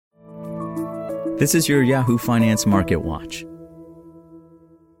This is your Yahoo Finance Market Watch.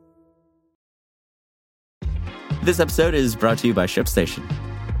 This episode is brought to you by ShipStation.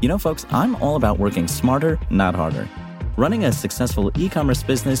 You know, folks, I'm all about working smarter, not harder. Running a successful e-commerce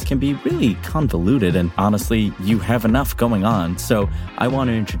business can be really convoluted, and honestly, you have enough going on, so I want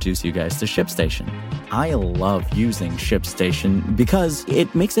to introduce you guys to ShipStation. I love using ShipStation because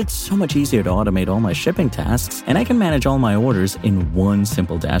it makes it so much easier to automate all my shipping tasks, and I can manage all my orders in one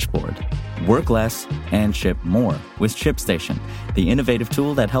simple dashboard. Work less and ship more with ShipStation, the innovative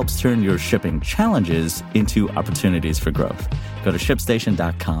tool that helps turn your shipping challenges into opportunities for growth. Go to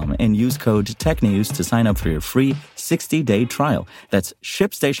ShipStation.com and use code TechNews to sign up for your free 60-day trial. That's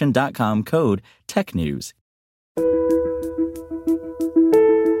ShipStation.com, code TechNews.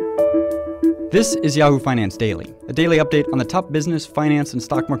 This is Yahoo Finance Daily, a daily update on the top business, finance, and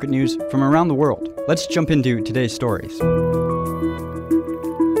stock market news from around the world. Let's jump into today's stories.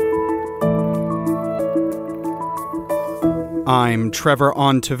 I'm Trevor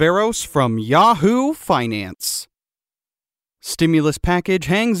Ontiveros from Yahoo Finance. Stimulus package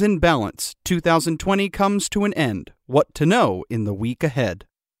hangs in balance. 2020 comes to an end. What to know in the week ahead.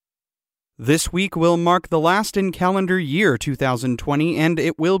 This week will mark the last in calendar year 2020, and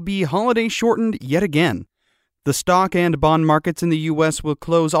it will be holiday shortened yet again. The stock and bond markets in the U.S. will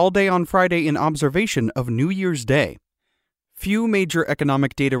close all day on Friday in observation of New Year's Day. Few major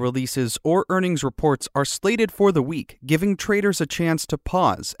economic data releases or earnings reports are slated for the week, giving traders a chance to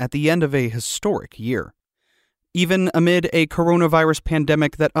pause at the end of a historic year. Even amid a coronavirus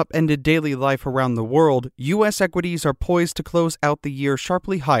pandemic that upended daily life around the world, U.S. equities are poised to close out the year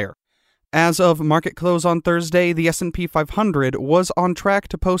sharply higher. As of market close on Thursday, the S&P 500 was on track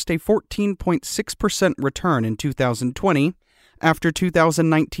to post a 14.6% return in 2020, after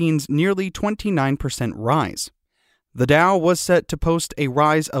 2019's nearly 29% rise. The Dow was set to post a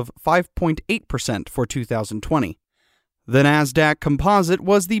rise of 5.8% for 2020. The Nasdaq Composite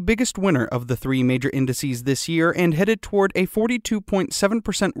was the biggest winner of the three major indices this year and headed toward a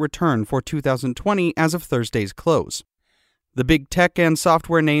 42.7% return for 2020 as of Thursday's close. The big tech and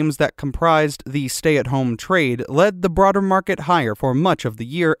software names that comprised the stay-at-home trade led the broader market higher for much of the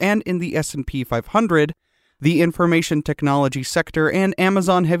year, and in the S&P 500, the information technology sector and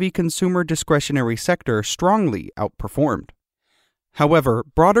Amazon-heavy consumer discretionary sector strongly outperformed. However,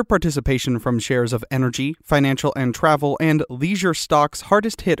 broader participation from shares of energy, financial and travel, and leisure stocks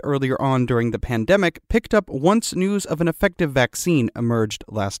hardest hit earlier on during the pandemic picked up once news of an effective vaccine emerged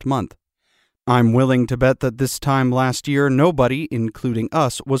last month. I'm willing to bet that this time last year, nobody, including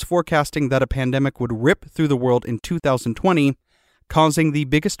us, was forecasting that a pandemic would rip through the world in 2020, causing the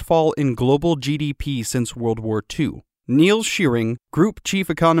biggest fall in global GDP since World War II. Neil Shearing, Group Chief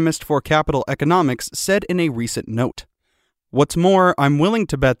Economist for Capital Economics, said in a recent note, "What's more, I'm willing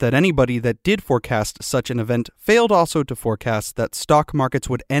to bet that anybody that did forecast such an event failed also to forecast that stock markets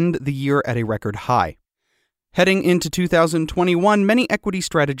would end the year at a record high." Heading into 2021, many equity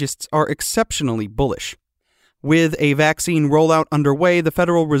strategists are exceptionally bullish. With a vaccine rollout underway, the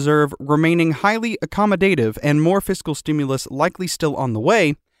Federal Reserve remaining highly accommodative, and more fiscal stimulus likely still on the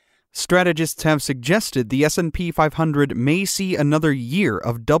way, strategists have suggested the S&P 500 may see another year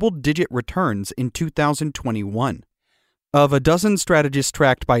of double-digit returns in 2021. Of a dozen strategists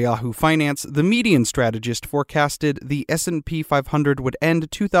tracked by Yahoo Finance, the median strategist forecasted the S&P 500 would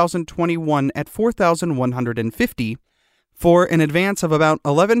end 2021 at 4,150, for an advance of about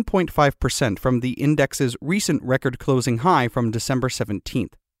 11.5% from the index's recent record-closing high from December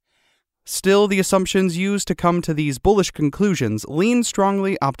 17th. Still, the assumptions used to come to these bullish conclusions lean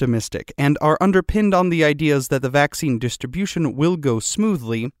strongly optimistic and are underpinned on the ideas that the vaccine distribution will go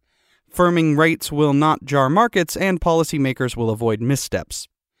smoothly, firming rates will not jar markets, and policymakers will avoid missteps.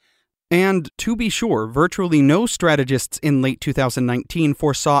 And, to be sure, virtually no strategists in late 2019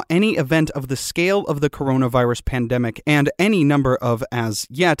 foresaw any event of the scale of the coronavirus pandemic, and any number of, as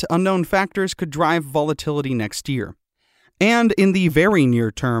yet, unknown factors could drive volatility next year. And in the very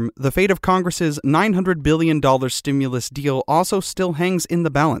near term, the fate of Congress's $900 billion stimulus deal also still hangs in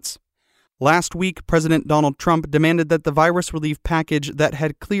the balance. Last week, President Donald Trump demanded that the virus relief package that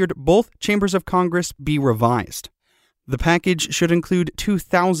had cleared both chambers of Congress be revised. The package should include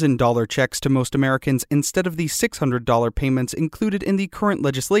 $2,000 checks to most Americans instead of the $600 payments included in the current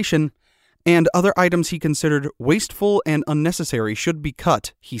legislation, and other items he considered wasteful and unnecessary should be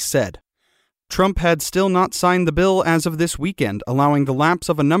cut, he said. Trump had still not signed the bill as of this weekend, allowing the lapse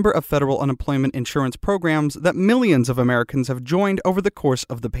of a number of federal unemployment insurance programs that millions of Americans have joined over the course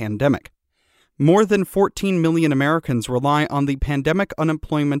of the pandemic. More than 14 million Americans rely on the Pandemic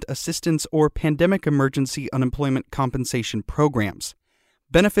Unemployment Assistance or Pandemic Emergency Unemployment Compensation programs.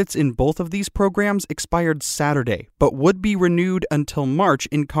 Benefits in both of these programs expired Saturday, but would be renewed until March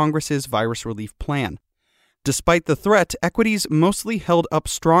in Congress's virus relief plan. Despite the threat, equities mostly held up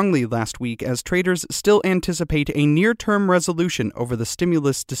strongly last week as traders still anticipate a near-term resolution over the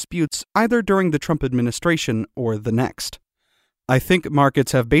stimulus disputes either during the Trump administration or the next. I think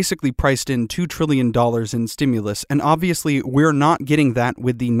markets have basically priced in $2 trillion in stimulus, and obviously we're not getting that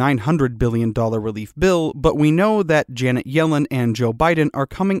with the $900 billion relief bill, but we know that Janet Yellen and Joe Biden are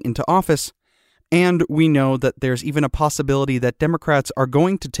coming into office, and we know that there's even a possibility that Democrats are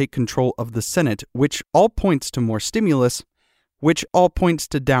going to take control of the Senate, which all points to more stimulus, which all points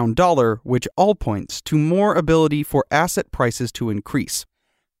to down dollar, which all points to more ability for asset prices to increase.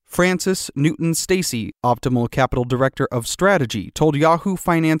 Francis Newton Stacy, Optimal Capital Director of Strategy, told Yahoo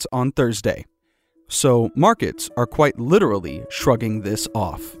Finance on Thursday. So markets are quite literally shrugging this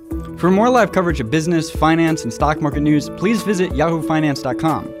off. For more live coverage of business, finance, and stock market news, please visit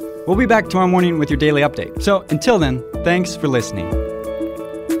yahoofinance.com. We'll be back tomorrow morning with your daily update. So until then, thanks for listening.